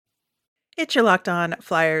It's your Locked On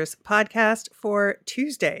Flyers podcast for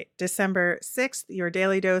Tuesday, December 6th, your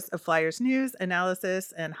daily dose of Flyers news,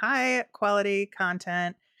 analysis, and high quality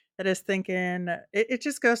content that is thinking it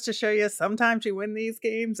just goes to show you sometimes you win these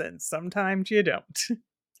games and sometimes you don't.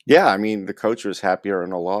 Yeah, I mean, the coach was happier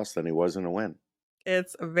in a loss than he was in a win.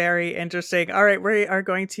 It's very interesting. All right, we are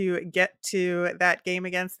going to get to that game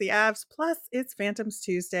against the Avs. Plus, it's Phantoms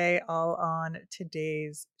Tuesday, all on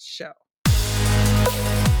today's show.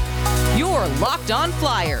 Your Locked On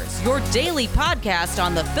Flyers, your daily podcast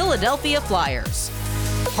on the Philadelphia Flyers.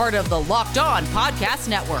 Part of the Locked On Podcast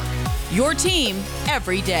Network, your team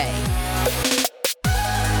every day.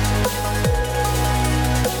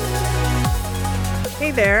 Hey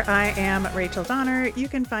there, I am Rachel Donner. You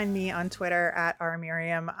can find me on Twitter at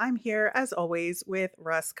rmiriam. I'm here, as always, with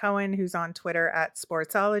Russ Cohen, who's on Twitter at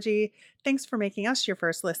Sportsology. Thanks for making us your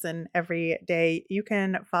first listen every day. You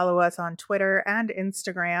can follow us on Twitter and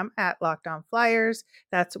Instagram at Locked On Flyers.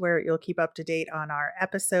 That's where you'll keep up to date on our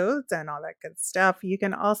episodes and all that good stuff. You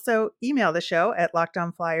can also email the show at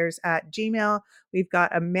lockedonflyers@gmail.com. We've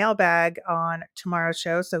got a mailbag on tomorrow's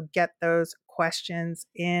show, so get those questions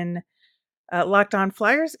in. Locked On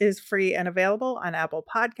Flyers is free and available on Apple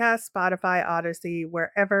Podcasts, Spotify, Odyssey,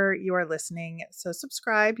 wherever you are listening. So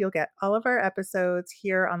subscribe. You'll get all of our episodes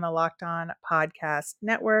here on the Locked On Podcast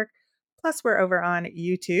Network. Plus, we're over on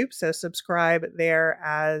YouTube, so subscribe there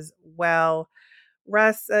as well.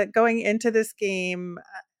 Russ, going into this game,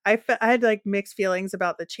 I had like mixed feelings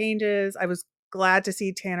about the changes. I was glad to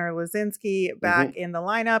see Tanner Lazinski back in the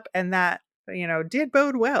lineup, and that did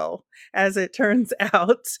bode well as it turns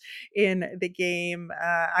out in the game.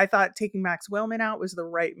 I thought taking Max Wellman out was the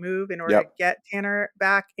right move in order to get Tanner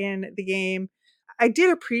back in the game. I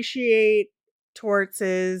did appreciate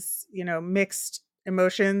Torts's, mixed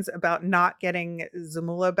emotions about not getting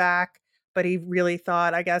Zamula back, but he really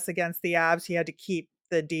thought, I guess, against the Avs, he had to keep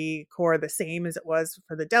the D core the same as it was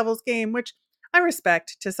for the Devils game, which I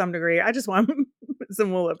respect to some degree. I just want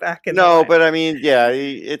Zamula back in the No, line. but I mean, yeah,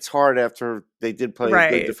 it's hard after they did play a good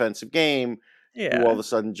Right. defensive game to all of Yeah. a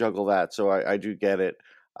sudden juggle that. So I do get it.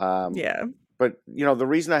 Um, Yeah. but, the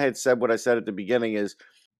reason I had said what I said at the beginning is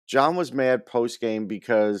John was mad post game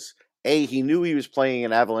because, A, he knew he was playing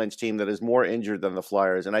an Avalanche team that is more injured than the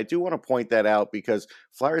Flyers. And I do want to point that out because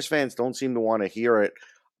Flyers fans don't seem to want to hear it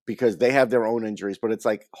because they have their own injuries. But it's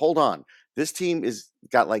like, hold on. This team is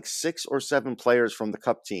got like 6 or 7 players from the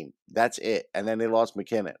Cup team. That's it. And then they lost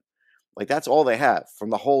McKinnon. Like, that's all they have from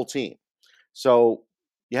the whole team. So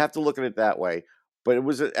you have to look at it that way. But it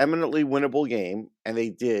was an eminently winnable game, and they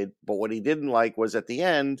did. But what he didn't like was at the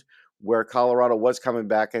end where Colorado was coming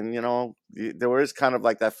back, and, there was kind of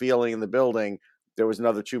like that feeling in the building. There was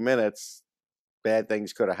another 2 minutes, bad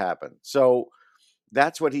things could have happened. So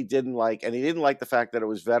that's what he didn't like. And he didn't like the fact that it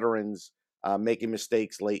was veterans making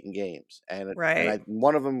mistakes late in games. Right.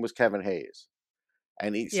 One of them was Kevin Hayes.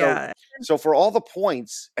 And Yeah. so for all the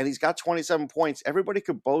points, and he's got 27 points, everybody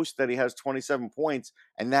could boast that he has 27 points,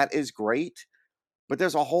 and that is great. But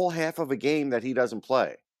there's a whole half of a game that he doesn't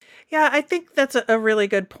play. Yeah, I think that's a really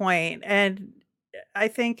good point. And I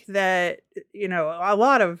think that, a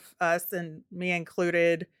lot of us, and me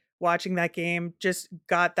included, watching that game just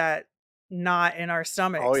got that knot in our Oh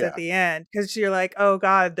stomachs at yeah. the end because you're like, oh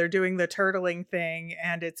God, they're doing the turtling thing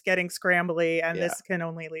and it's getting scrambly and Yeah. this can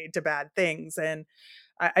only lead to bad things. And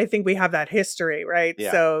I think we have that history, right?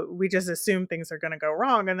 Yeah. So we just assume things are going to go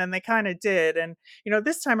wrong. And then they kind of did. And,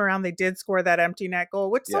 this time around, they did score that empty net goal,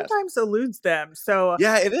 which Yes. sometimes eludes them. So,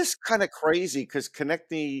 Yeah, it is kind of crazy because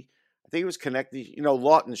Konechny, I think it was Konechny,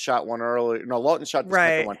 Lawton shot one earlier. No, Lawton shot the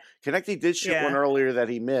second right. one. Konechny did shoot one Yeah. earlier that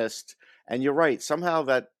he missed. And you're right. Somehow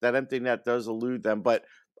that empty net does elude them. But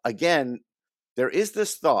again, there is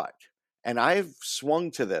this thought, and I've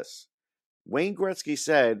swung to this. Wayne Gretzky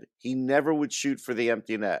said he never would shoot for the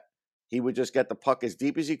empty net. He would just get the puck as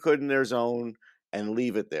deep as he could in their zone and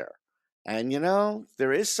leave it there. And,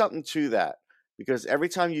 there is something to that because every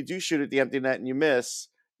time you do shoot at the empty net and you miss,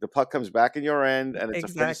 the puck comes back in your end and it's a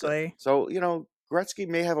face. Exactly. So, Gretzky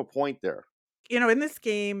may have a point there. In this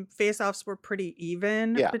game, faceoffs were pretty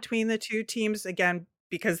even Yeah. between the two teams, again,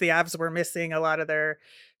 because the Avs were missing a lot of their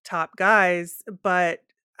top guys. But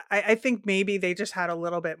I think maybe they just had a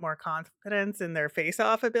little bit more confidence in their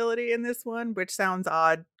faceoff ability in this one, which sounds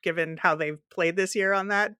odd given how they've played this year on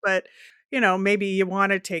that. But, maybe you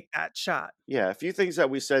want to take that shot. Yeah. A few things that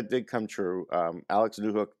we said did come true. Alex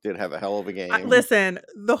Newhook did have a hell of a game. Listen,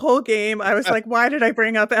 the whole game, I was like, why did I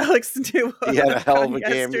bring up Alex He had a Newhook hell of on a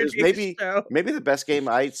game. It was yesterday's show? maybe the best game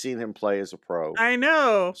I'd seen him play as a pro. I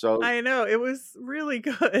know. So I know. It was really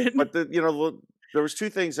good. But there was two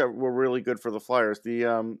things that were really good for the Flyers.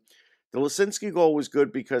 The Lisinski goal was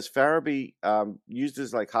good because Farabee used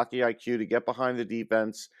his like hockey IQ to get behind the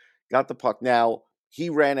defense, got the puck. Now he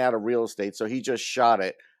ran out of real estate, so he just shot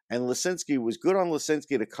it. And Lisinski was good on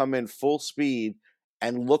Lisinski to come in full speed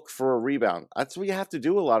and look for a rebound. That's what you have to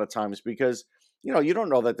do a lot of times because you don't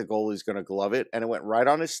know that the goalie's going to glove it, and it went right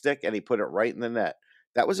on his stick, and he put it right in the net.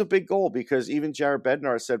 That was a big goal because even Jared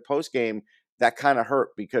Bednar said post game that kind of hurt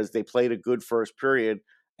because they played a good first period,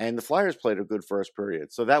 and the Flyers played a good first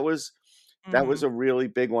period. So that was Mhm. a really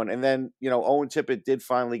big one. And then, Owen Tippett did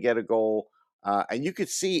finally get a goal. And you could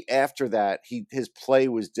see after that, his play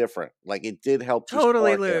was different. Like it did help to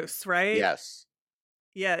Totally spark him. loose, right? Yes.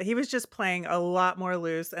 Yeah, he was just playing a lot more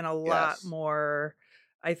loose and a lot Yes. more,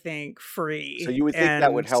 I think, So free. you would think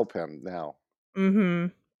that would And help him now.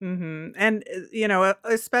 mhm. Mhm. And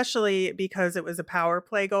especially because it was a power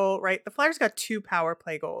play goal, right? The Flyers got 2 power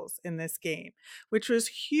play goals in this game, which was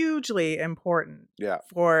hugely important Yeah.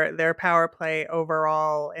 for their power play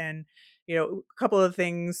overall. And a couple of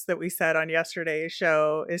things that we said on yesterday's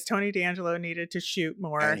show is Tony D'Angelo needed to shoot And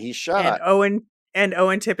more, he and shot. Owen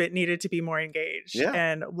Tippett needed to be more engaged. Yeah.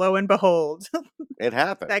 And lo and behold, It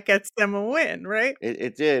happened. that gets them a win, right?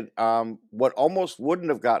 It did. What almost wouldn't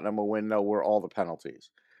have gotten him a win, though, were all the penalties.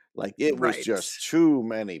 Like it was Right. just too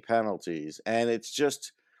many penalties. And it's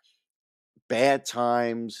just bad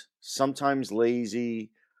times, sometimes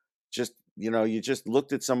lazy. Just, you just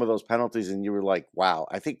looked at some of those penalties and you were like, wow,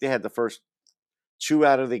 I think they had the first two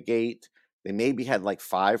out of the gate. They maybe had like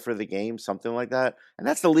five for the game, something like that. And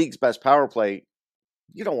that's the league's best power play.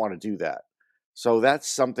 You don't want to do that. So that's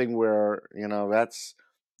something where,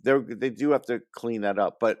 they do have to clean that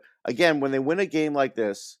up. But again, when they win a game like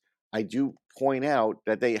this, I do point out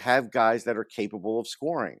that they have guys that are capable of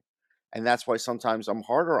scoring. And that's why sometimes I'm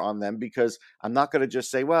harder on them because I'm not going to just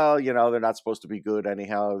say, well, they're not supposed to be good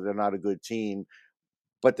anyhow. They're not a good team.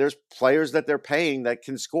 But there's players that they're paying that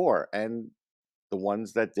can score. And the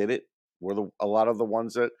ones that did it were a lot of the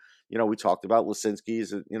ones that, we talked about. Lisinski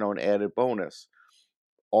is, an added bonus.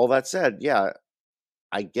 All that said, yeah,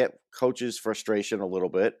 I get coaches' frustration a little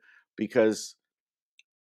bit because,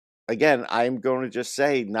 again, I'm going to just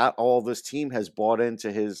say not all this team has bought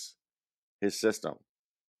into his system.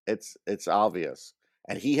 It's obvious,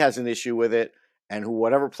 and he has an issue with it. And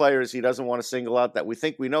whatever players he doesn't want to single out that we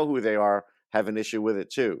think we know who they are have an issue with it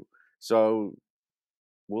too. So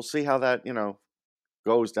we'll see how that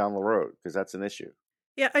goes down the road because that's an issue.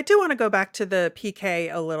 Yeah, I do want to go back to the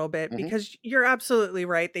PK a little bit Hmm. because you're absolutely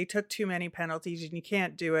right. They took too many penalties and you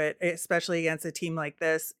can't do it, especially against a team like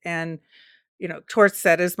this. And Torts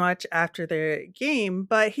said as much after the game,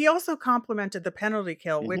 but he also complimented the penalty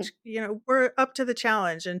kill, Hmm. which, we're up to the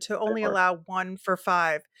challenge. And to They only are. allow 1 for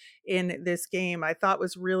 5 in this game, I thought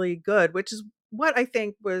was really good, which is what I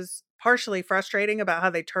think was partially frustrating about how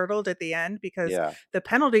they turtled at the end because Yeah. the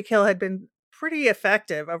penalty kill had been pretty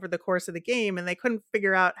effective over the course of the game and they couldn't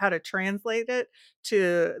figure out how to translate it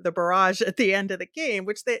to the barrage at the end of the game,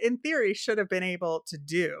 which they in theory should have been able to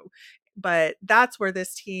do. But that's where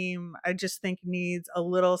this team, I just think, needs a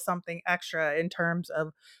little something extra in terms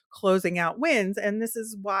of closing out wins. And this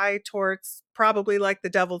is why Torts probably like the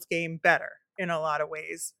Devils game better in a lot of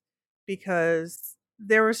ways, because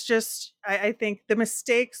there was just, I think the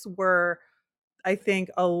mistakes were, I think,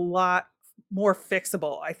 a lot more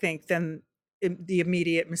fixable, I think, than the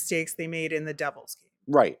immediate mistakes they made in the Devils game.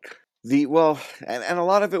 Right. And a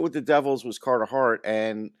lot of it with the Devils was Carter Hart,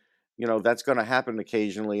 and that's going to happen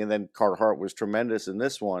occasionally. And then Carter Hart was tremendous in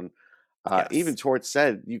this one. Even Yes. Torts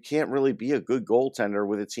said you can't really be a good goaltender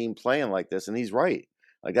with a team playing like this, and he's right.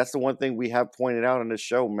 Like that's the one thing we have pointed out on this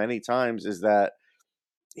show many times is that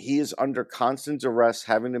he is under constant duress,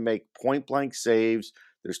 having to make point blank saves.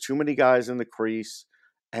 There's too many guys in the crease,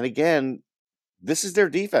 and again, this is their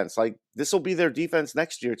defense. Like this will be their defense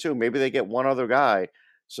next year too. Maybe they get one other guy.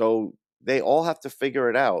 So they all have to figure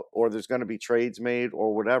it out, or there's going to be trades made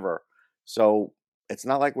or whatever. So it's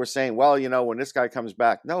not like we're saying, well, when this guy comes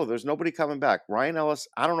back. No, there's nobody coming back. Ryan Ellis,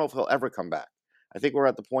 I don't know if he'll ever come back. I think we're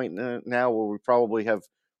at the point now where we probably have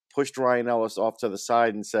pushed Ryan Ellis off to the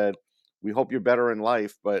side and said, we hope you're better in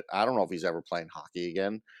life, but I don't know if he's ever playing hockey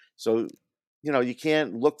again. So, you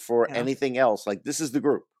can't look for Yeah. anything else. Like this is the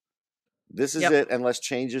group. This is Yep. it unless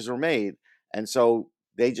changes are made. And so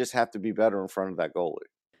they just have to be better in front of that goalie.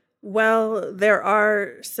 Well, there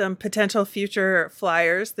are some potential future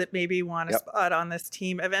Flyers that maybe want a Yep. spot on this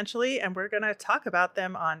team eventually, and we're going to talk about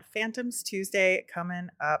them on Phantoms Tuesday coming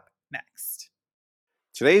up next.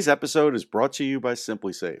 Today's episode is brought to you by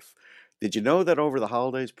Simply Safe. Did you know that over the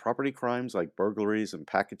holidays, property crimes like burglaries and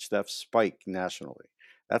package thefts spike nationally?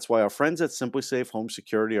 That's why our friends at Simply Safe Home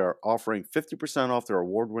Security are offering 50% off their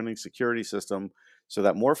award-winning security system so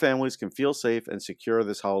that more families can feel safe and secure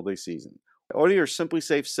this holiday season. Order your Simply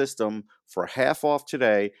Safe system for half off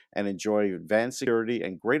today and enjoy advanced security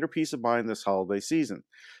and greater peace of mind this holiday season.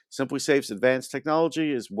 Simply Safe's advanced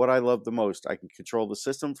technology is what I love the most. I can control the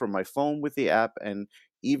system from my phone with the app and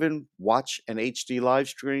even watch an HD live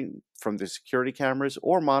stream from the security cameras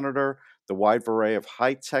or monitor the wide array of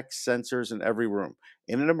high-tech sensors in every room.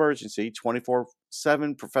 In an emergency,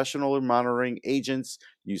 24/7 professional monitoring agents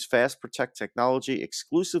use Fast Protect technology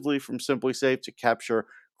exclusively from Simply Safe to capture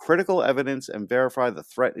critical evidence and verify the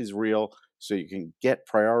threat is real so you can get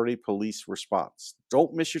priority police response.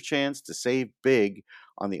 Don't miss your chance to save big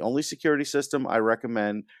on the only security system I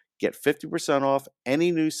recommend. Get 50% off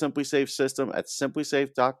any new Simply Safe system at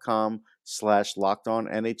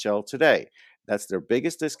simplysafe.com/lockedonnhl today. That's their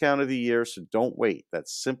biggest discount of the year, so don't wait.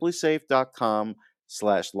 That's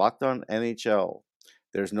simplysafe.com/lockedonnhl.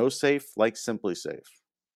 There's no safe like Simply Safe.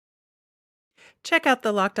 Check out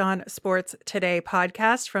the Locked On Sports Today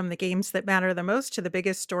podcast. From the games that matter the most to the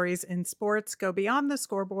biggest stories in sports, go beyond the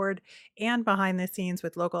scoreboard and behind the scenes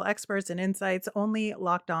with local experts and insights only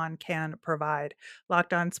Locked On can provide.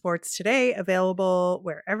 Locked On Sports Today, available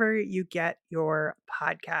wherever you get your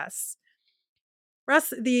podcasts.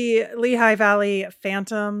 Russ, the Lehigh Valley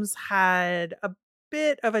Phantoms had a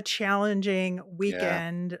bit of a challenging Yeah.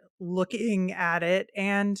 weekend looking at it.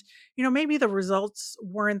 And, maybe the results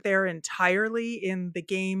weren't there entirely in the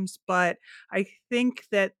games, but I think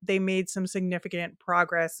that they made some significant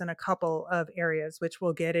progress in a couple of areas, which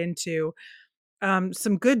we'll get into.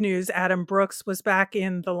 Some good news, Adam Brooks was back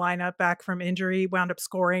in the lineup, back from injury, wound up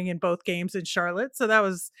scoring in both games in Charlotte. So that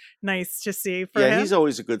was nice to see for Yeah, he's him.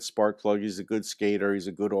 always a good spark plug. He's a good skater. He's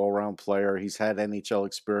a good all-around player. He's had NHL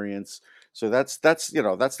experience. So that's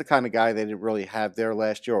the kind of guy they didn't really have there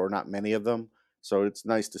last year, or not many of them. So it's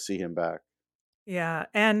nice to see him back. Yeah,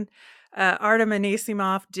 and Artem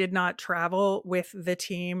Anisimov did not travel with the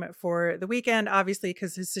team for the weekend, obviously,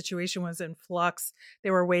 because his situation was in flux.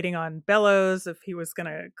 They were waiting on Bellows if he was going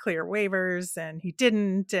to clear waivers, and he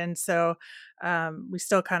didn't. And so we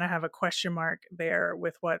still kind of have a question mark there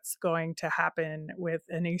with what's going to happen with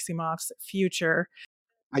Anisimov's future.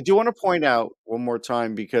 I do want to point out one more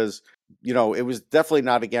time because it was definitely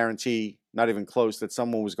not a guarantee, not even close, that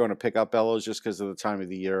someone was going to pick up Bellows just because of the time of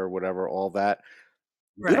the year or whatever, all that.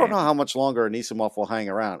 We don't Right. know how much longer Anisimov will hang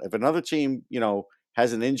around. If another team,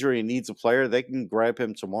 has an injury and needs a player, they can grab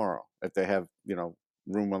him tomorrow if they have,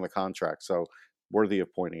 room on the contract. So worthy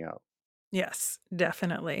of pointing out. Yes,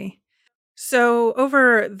 definitely. So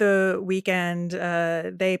over the weekend,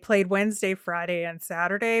 they played Wednesday, Friday, and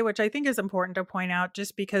Saturday, which I think is important to point out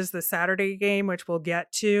just because the Saturday game, which we'll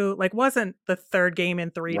get to, wasn't the third game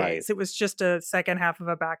in 3 Right. days. It was just a second half of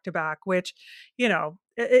a back-to-back, which,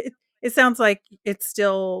 it sounds like it's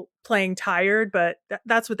still playing tired, but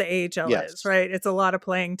that's what the AHL is, Yes. right? It's a lot of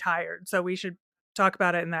playing tired. So we should talk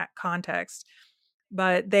about it in that context.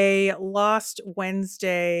 But they lost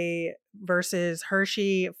Wednesday versus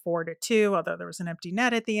Hershey 4-2, although there was an empty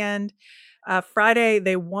net at the end. Friday,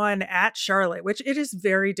 they won at Charlotte, which it is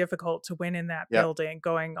very difficult to win in that Yep. building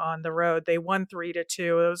going on the road. They won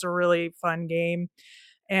 3-2. It was a really fun game.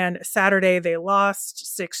 And Saturday, they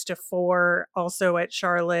lost 6-4, also at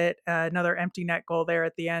Charlotte. Another empty net goal there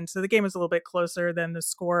at the end. So the game was a little bit closer than the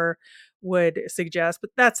score would suggest.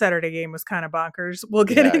 But that Saturday game was kind of bonkers. We'll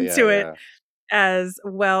get Yeah, yeah, into it yeah. as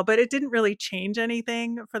well, but it didn't really change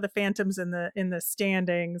anything for the Phantoms in the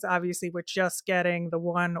standings. Obviously, with just getting the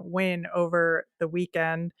one win over the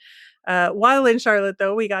weekend. While in Charlotte,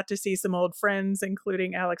 though, we got to see some old friends,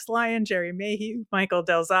 including Alex Lyon, Jerry Mayhew, Michael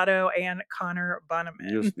Delzato, and Connor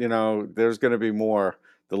Bunneman. There's going to be more.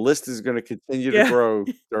 The list is going to continue to Yeah. grow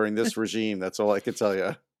during this regime. That's all I can tell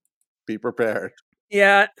you. Be prepared.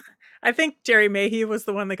 Yeah. I think Jerry Mayhew was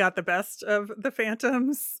the one that got the best of the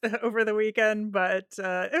Phantoms over the weekend, but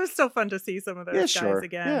it was still fun to see some of Yeah, those guys sure. Yeah.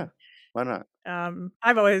 again. Why not?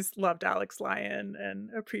 I've always loved Alex Lyon and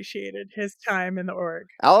appreciated his time in the org.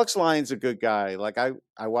 Alex Lyon's a good guy. Like I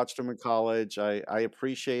watched him in college. I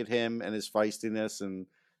appreciate him and his feistiness and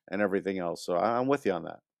everything else. So I'm with you on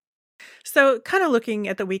that. So, kind of looking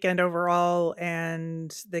at the weekend overall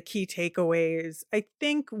and the key takeaways, I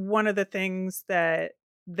think one of the things that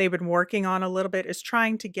they've been working on a little bit is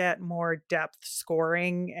trying to get more depth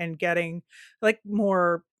scoring and getting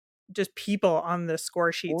more just people on the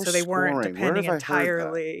score sheet More so they weren't scoring. Where depending have I heard that?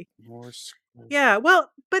 entirely. More scoring. Yeah,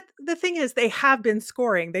 well, but the thing is they have been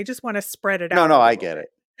scoring. They just want to spread it No, out a no, I little get bit. it.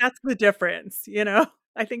 That's the difference, you know?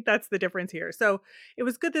 I think that's the difference here. So it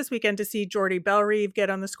was good this weekend to see Jordy Bellerive get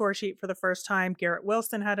on the score sheet for the first time. Garrett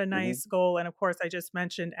Wilson had a Hmm. nice goal. And of course, I just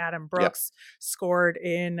mentioned Adam Yeah, Brooks scored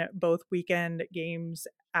in both weekend games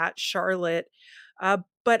at Charlotte.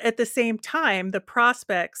 But at the same time, the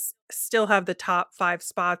prospects still have the top five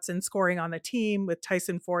spots in scoring on the team with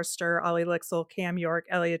Tyson Forster, Ollie Lixel, Cam York,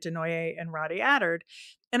 Elliot Denoye, and Roddy Addard.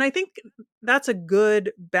 And I think that's a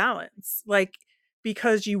good balance. Like,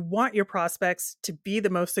 because you want your prospects to be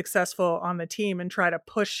the most successful on the team and try to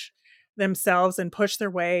push themselves and push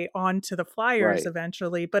their way onto the Flyers right.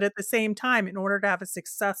 eventually. But at the same time, in order to have a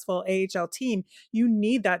successful AHL team, you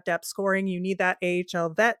need that depth scoring, you need that AHL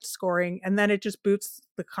vet scoring, and then it just boosts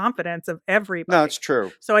the confidence of No, it's everybody.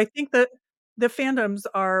 true. So I think that the fandoms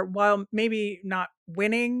are, while maybe not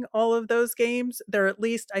winning all of those games, they're at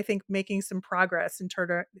least, I think, making some progress in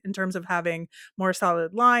terms of having more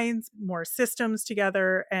solid lines, more systems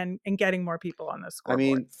together, and getting more people on the I scoreboard.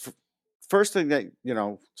 mean, first thing that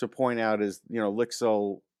to point out is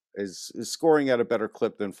Lixel is scoring at a better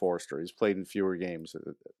clip than Forster. He's played in fewer games,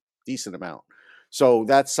 a decent amount. So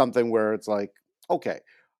that's something where it's like, okay.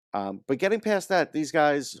 But getting past that, these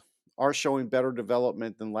guys are showing better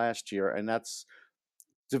development than last year, and that's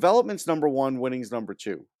development's number one, winning's number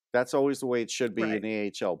two. That's always the way it should be in Right.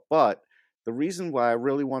 the AHL. But the reason why I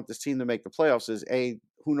really want this team to make the playoffs is A,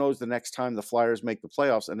 who knows the next time the Flyers make the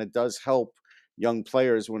playoffs, and it does help young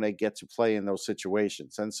players when they get to play in those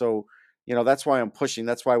situations. And so, that's why I'm pushing.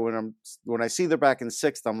 That's why when I see they're back in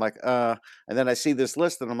sixth, I'm like, and then I see this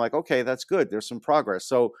list and I'm like, okay, that's good. There's some progress.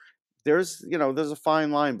 So there's a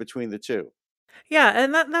fine line between the two. Yeah,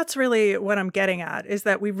 and that's really what I'm getting at, is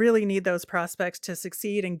that we really need those prospects to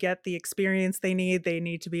succeed and get the experience they need. They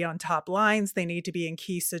need to be on top lines, they need to be in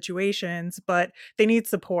key situations, but they need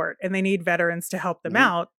support and they need veterans to help them Hmm.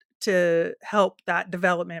 out to help that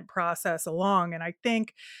development process along. And I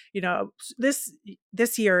think,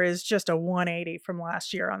 this year is just a 180 from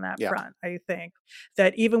last year on that Yeah. front. I think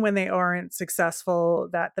that even when they aren't successful,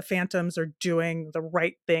 that the Phantoms are doing the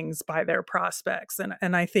right things by their prospects.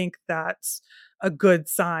 And I think that's a good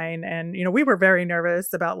sign. And we were very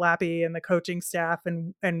nervous about Lappy and the coaching staff,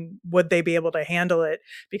 and would they be able to handle it,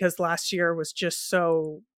 because last year was just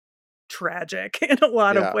so tragic in a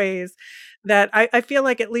lot of Yeah. ways, that I feel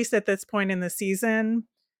like at least at this point in the season,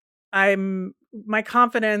 I'm my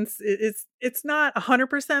confidence it's not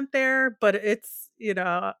 100% there, but it's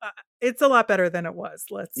a lot better than it was,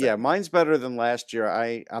 let's Yeah, say. mine's better than last year.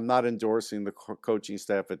 I'm not endorsing the coaching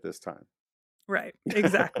staff at this time. Right,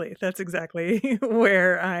 exactly. That's exactly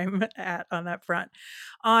where I'm at on that front.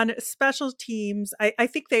 On special teams, I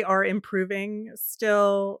think they are improving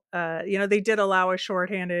still. They did allow a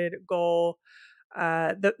shorthanded goal.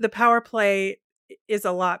 The power play is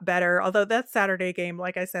a lot better, although that Saturday game,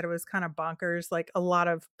 like I said, it was kind of bonkers. Like, a lot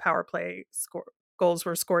of power play goals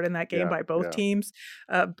were scored in that game Yeah, by both yeah. teams.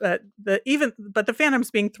 But the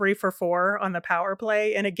Phantoms being 3 for 4 on the power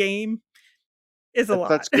play in a game is a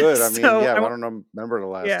That's lot. good. I mean, So yeah, I I want, don't remember the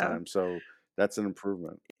last yeah. time, so that's an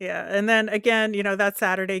improvement. Yeah, and then again, that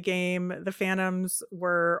Saturday game, the Phantoms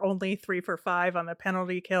were only 3 for 5 on the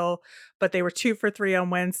penalty kill, but they were 2 for 3 on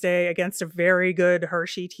Wednesday against a very good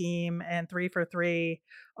Hershey team, and 3 for 3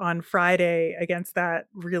 on Friday against that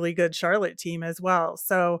really good Charlotte team as well.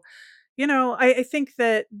 So, I think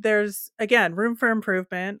that there's, again, room for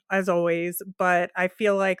improvement as always, but I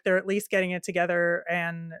feel like they're at least getting it together,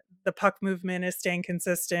 and the puck movement is staying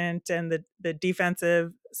consistent, and the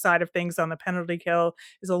defensive side of things on the penalty kill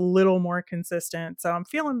is a little more consistent. So I'm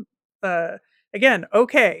feeling, uh, again,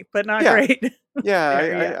 okay, but not Yeah, great yeah,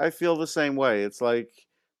 there yet. I feel the same way. It's like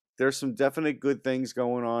there's some definite good things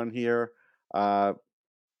going on here. Uh,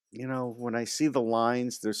 when I see the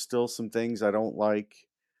lines, there's still some things I don't like.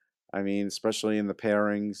 I mean, especially in the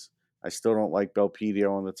pairings. I still don't like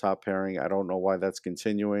Belpedio on the top pairing. I don't know why that's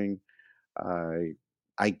continuing. I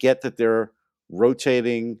I get that they're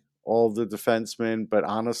rotating all the defensemen, but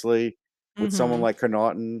honestly, with someone Mhm. like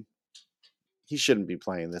Connaughton, he shouldn't be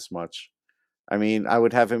playing this much. I mean, I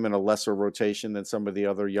would have him in a lesser rotation than some of the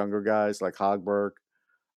other younger guys like Hogberg.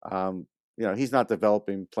 Um, he's not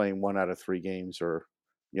developing playing 1 out of 3 games or,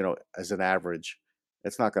 as an average.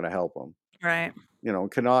 It's not going to help him. Right.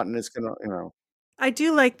 Connaughton is going to, I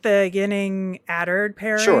do like the Ginning Addard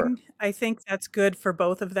sure. pairing. I think that's good for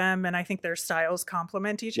both of them, and I think their styles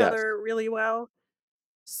complement each Yes. other really well.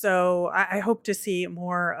 So I hope to see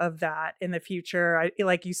more of that in the future.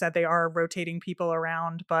 Like you said, they are rotating people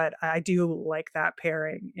around, but I do like that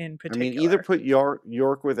pairing in I mean, either particular. put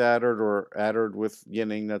York with Addard or Addard with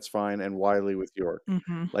Yinning, that's fine, and Wiley with York.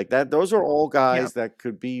 Mhm. Like that, those are all Yep. guys that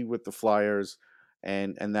could be with the Flyers,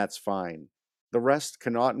 and that's fine. the rest,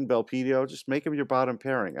 Connaughton and Belpedio, just make them your bottom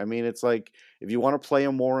pairing. I mean, it's like if you want to play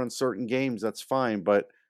them more in certain games, that's fine, but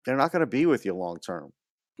they're not going to be with you long term.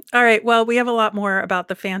 All right. Well, we have a lot more about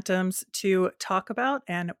the Phantoms to talk about,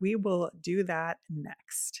 and we will do that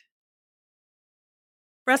next.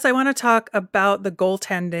 Russ, I want to talk about the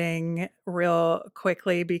goaltending real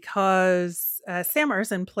quickly because Sam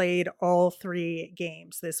Ersson played all 3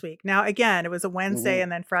 games this week. Now, again, it was a Wednesday Mhm.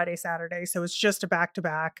 and then Friday, Saturday. So it's just a back to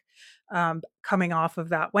back coming off of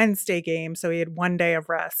that Wednesday game. So he had 1 day of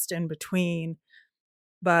rest in between.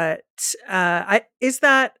 But is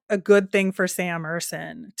that a good thing for Sam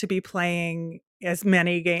Ersson to be playing as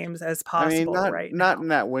many games as I mean, possible not right not now? in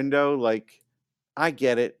that window. Like, I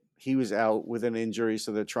get it. He was out with an injury,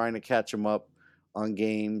 so they're trying to catch him up on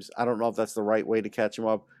games. I don't know if that's the right way to catch him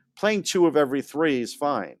up. Playing 2 of every 3 is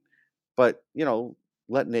fine, but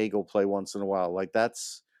let Nagel play once in a while. Like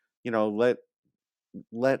that's, let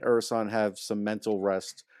Urson have some mental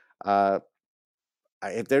rest. Uh,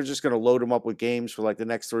 if they're just going to load him up with games for like the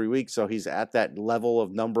next 3 weeks, so he's at that level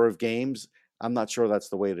of number of games, I'm not sure that's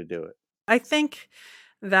the way to do it. I think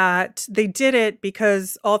that they did it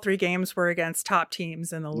because all 3 games were against top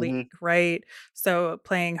teams in the Hmm. league, right? So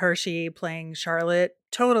playing Hershey, playing Charlotte,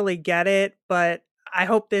 totally get it, but I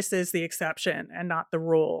hope this is the exception and not the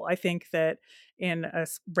rule. I think that in a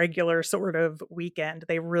regular sort of weekend,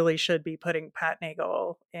 they really should be putting Pat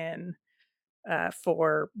Nagel in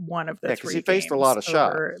for one of the Yeah, because he 3 faced a games lot of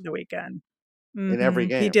over shots the weekend. in every He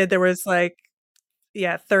game. did. There was like,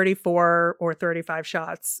 yeah, 34 or 35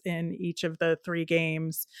 shots in each of the 3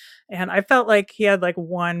 games. And I felt like he had like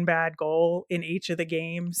 1 bad goal in each of the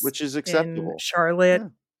games Which is in acceptable. Charlotte. Yeah.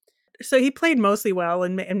 So he played mostly well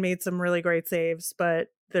and made some really great saves, but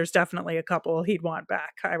there's definitely a couple he'd want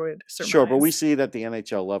back, I would Sure, but we surmise. see it at the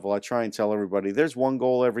NHL level. I try and tell everybody there's 1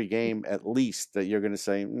 goal every game at least that you're gonna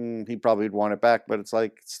say, he probably would want it back, but it's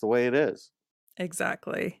like, it's the way it is.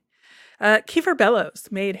 Exactly. Kiefer Bellows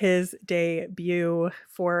made his debut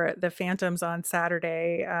for the Phantoms on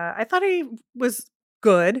Saturday. I thought he was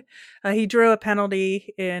good. He drew a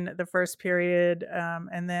penalty in the first period,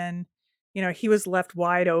 and then, he was left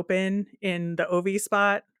wide open in the OV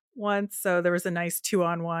spot once. So there was a nice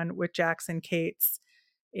 2-on-1 with Jackson Cates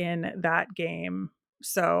in that game.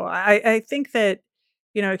 So I think that,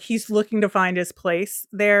 he's looking to find his place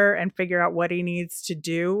there and figure out what he needs to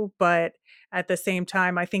do. But at the same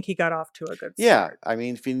time, I think he got off to a good Yeah, start. I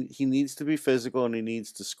mean, if he needs to be physical and he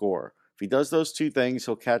needs to score. If he does those 2 things,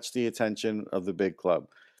 he'll catch the attention of the big club.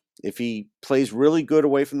 If he plays really good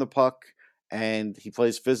away from the puck and he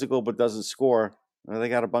plays physical but doesn't score, well, they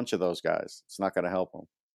got a bunch of those guys. It's not gonna help him.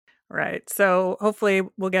 Right. So hopefully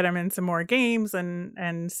we'll get him in some more games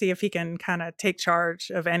and see if he can kind of take charge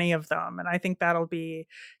of any of them. And I think that'll be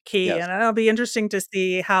key. Yes. And it'll be interesting to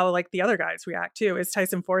see how like the other guys react too. Is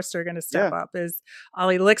Tyson Forster going to step Yeah. up? Is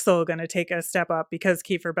Ollie Lixel going to take a step up because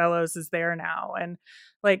Kiefer Bellows is there now? And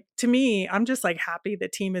like to me, I'm just like happy the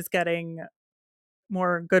team is getting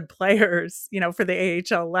more good players, for the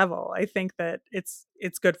AHL level. I think that it's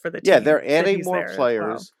good for the Yeah, team they're that adding he's more there as well.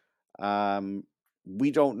 players. Um,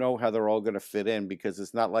 we don't know how they're all going to fit in because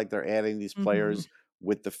it's not like they're adding these Mhm. players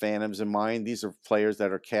with the Phantoms in mind. These are players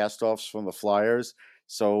that are cast-offs from the Flyers.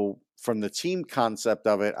 So from the team concept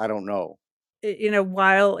of it, I don't know.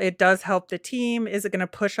 While it does help the team, is it going to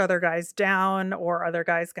push other guys down or other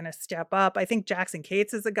guys going to step up? I think Jackson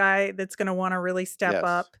Cates is a guy that's going to want to really step Yes.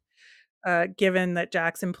 up, given that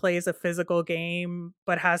Jackson plays a physical game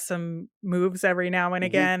but has some moves every now and Hmm.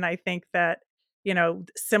 again. I think that,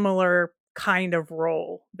 similar kind of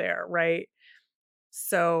role there, right?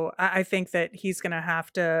 So I think that he's going to have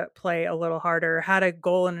to play a little harder. Had a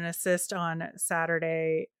goal and an assist on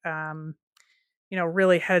Saturday.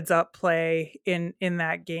 Really heads up play in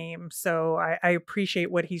that game. So I appreciate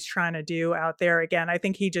what he's trying to do out there. Again, I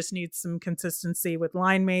think he just needs some consistency with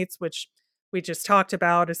line mates, which we just talked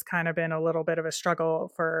about has kind of been a little bit of a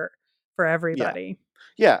struggle for Yeah. everybody.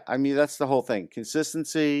 Yeah. I mean, that's the whole thing.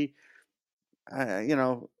 Consistency, I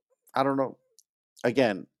don't know.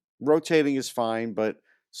 Again, rotating is fine, but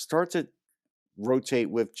start to rotate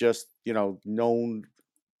with just, known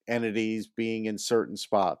entities being in certain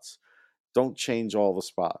spots. Don't change all the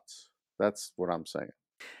spots. That's what I'm saying.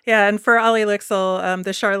 Yeah, and for Ali Lixel,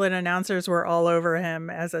 the Charlotte announcers were all over him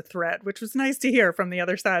as a threat, which was nice to hear from the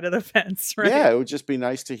other side of the fence, Yeah, right? it would just be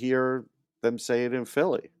nice to hear them say it in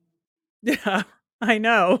Philly. Yeah, I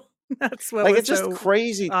know. That's what Like, was it's just so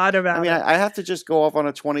crazy. odd I about mean, it. I have to just go off on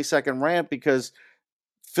a 20-second rant because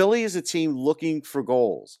Philly is a team looking for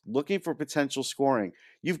goals, looking for potential scoring.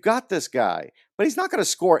 You've got this guy, but he's not going to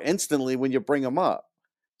score instantly when you bring him up.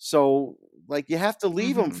 So Like, you have to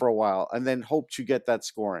leave him Hmm. for a while and then hope to get that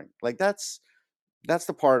scoring. Like, that's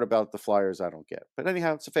the part about the Flyers I don't get. But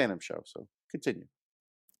anyhow, it's a Phantom show, so continue.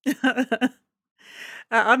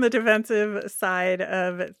 On the defensive side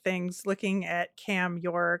of things, looking at Cam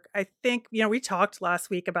York, I think, we talked last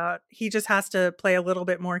week about he just has to play a little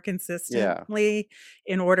bit more Yeah, consistently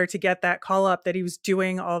in order to get that call up that he was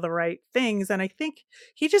doing all the right things. And I think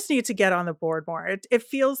he just needs to get on the board more. It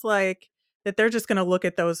feels like that they're just going to look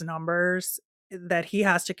at those numbers that he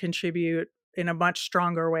has to contribute in a much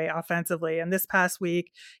stronger way offensively. And this past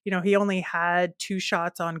week, he only had 2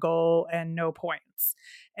 shots on goal and no points.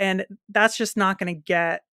 And that's just not going to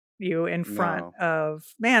get you in front no. of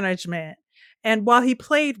management. And while he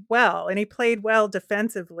played well and he played well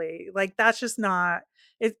defensively, like that's just not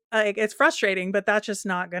it's frustrating, but that's just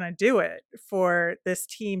not going to do it for this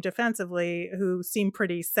team defensively who seem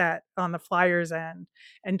pretty set on the Flyers end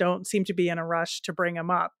and don't seem to be in a rush to bring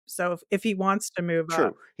him up. So if he wants to move up,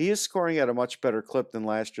 True. He is scoring at a much better clip than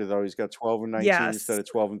last year, though. He's got 12 and 19 instead yes.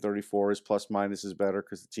 of 12 and 34. His plus minus is better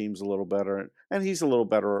because the team's a little better, and he's a little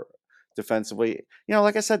better defensively.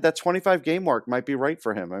 Like I said, that 25 game mark might be right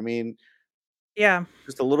for him. I mean, Yeah.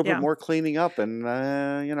 just a little bit Yeah. more cleaning up, and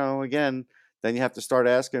again, then you have to start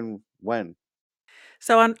asking when.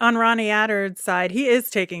 So on Ronnie Attard's side, he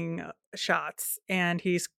is taking shots and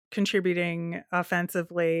he's contributing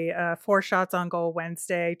offensively. 4 shots on goal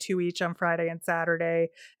Wednesday, 2 each on Friday and Saturday,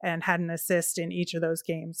 and had an assist in each of those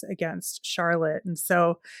games against Charlotte. And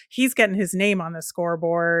so he's getting his name on the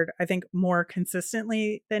scoreboard, I think, more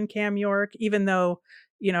consistently than Cam York, even though,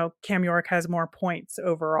 Cam York has more points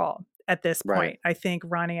overall at this Right. point. I think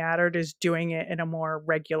Ronnie Attard is doing it in a more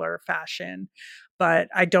regular fashion, but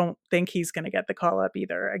I don't think he's going to get the call up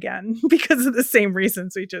either again because of the same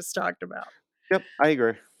reasons we just talked about. Yep, I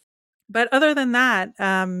agree. But other than that,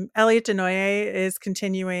 Elliot Denoye is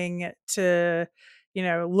continuing to,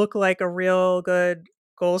 look like a real good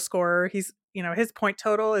goal scorer. He's, his point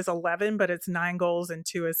total is 11, but it's 9 goals and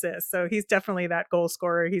 2 assists. So he's definitely that goal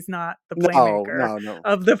scorer. He's not the No, playmaker no, no.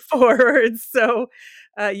 of the forwards. So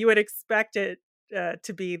you would expect it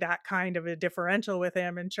to be that kind of a differential with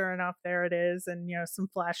him. And sure enough, there it is. And, some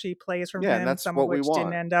flashy plays from Yeah, and him, that's some of what we which didn't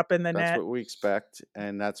want. end up in the That's net. what we expect,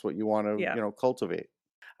 and that's what you want to, Yeah. cultivate.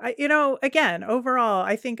 Again, overall,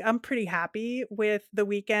 I think I'm pretty happy with the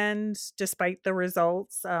weekend despite the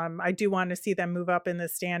results. I do want to see them move up in the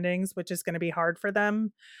standings, which is going to be hard for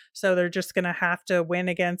them. So they're just going to have to win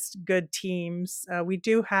against good teams. We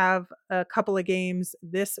do have a couple of games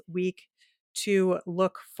this week to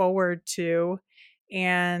look forward to,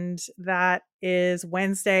 and that is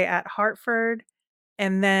Wednesday at Hartford.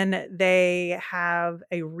 And then they have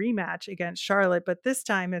a rematch against Charlotte, but this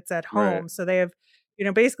time it's at Right. home. So they have,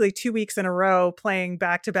 basically 2 weeks in a row playing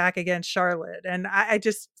back to back against Charlotte. And I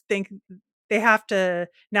just think they have to,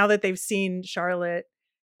 now that they've seen Charlotte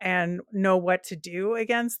and know what to do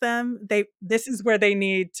against them, this is where they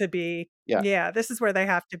need to be. Yeah. Yeah, this is where they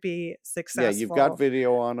have to be Yeah, you've got successful.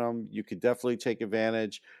 video on them. You could definitely take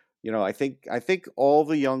advantage. I think all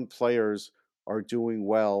the young players are doing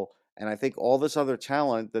well, and I think all this other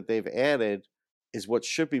talent that they've added is what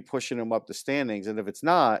should be pushing them up the standings. And if it's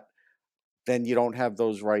not, then you don't have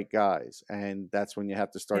those right guys, and that's when you have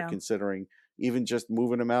to start Yeah. considering even just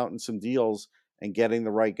moving them out in some deals and getting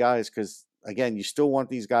the right guys. Because again, you still want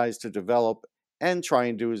these guys to develop and try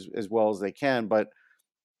and do as well as they can, but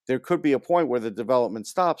there could be a point where the development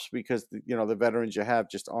stops because the veterans you have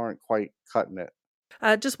just aren't quite cutting it.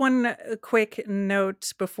 Just one quick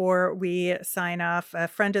note before we sign off. A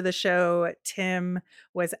friend of the show, Tim,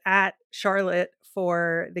 was at Charlotte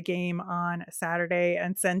for the game on Saturday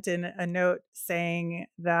and sent in a note saying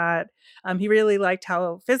that he really liked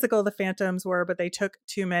how physical the Phantoms were, but they took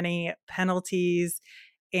too many penalties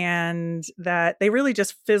and that they really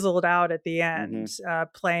just fizzled out at the Hmm. end,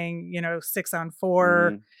 playing, 6-on-4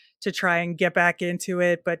 Hmm. to try and get back into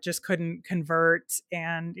it, but just couldn't convert.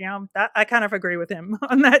 And, that I kind of agree with him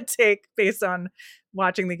on that take based on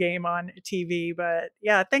watching the game on TV. But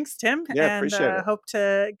yeah, thanks, Tim. Yeah, And appreciate it. hope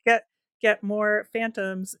to get more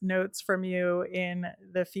Phantoms notes from you in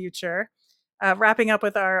the future. Wrapping up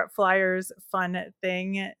with our Flyers fun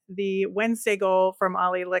thing, the Wednesday goal from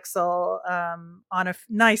Ollie Lixel on a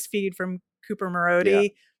nice feed from Cooper Yeah.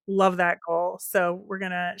 Marody. Love that goal. So we're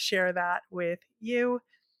going to share that with you.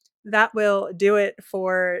 That will do it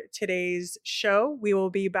for today's show. We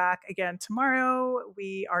will be back again tomorrow.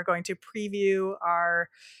 We are going to preview our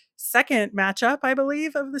second matchup, I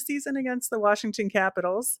believe, of the season against the Washington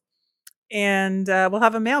Capitals. And we'll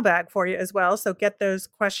have a mailbag for you as well. So get those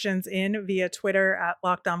questions in via Twitter at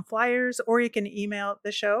Locked On Flyers, or you can email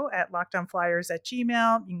the show at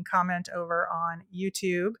lockedonflyers@gmail.com. You can comment over on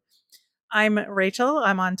YouTube. I'm Rachel.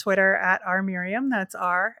 I'm on Twitter at rmiriam. That's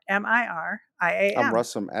RMIRIAM. I'm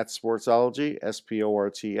Russ. I'm at Sportsology,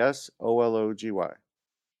 SPORTSOLOGY.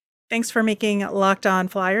 Thanks for making Locked On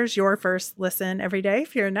Flyers your first listen every day.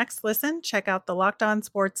 For your next listen, check out the Locked On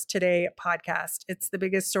Sports Today podcast. It's the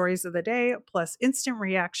biggest stories of the day, plus instant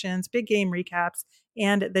reactions, big game recaps,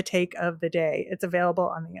 and the take of the day. It's available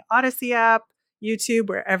on the Odyssey app, YouTube,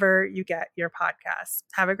 wherever you get your podcasts.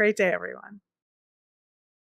 Have a great day, everyone.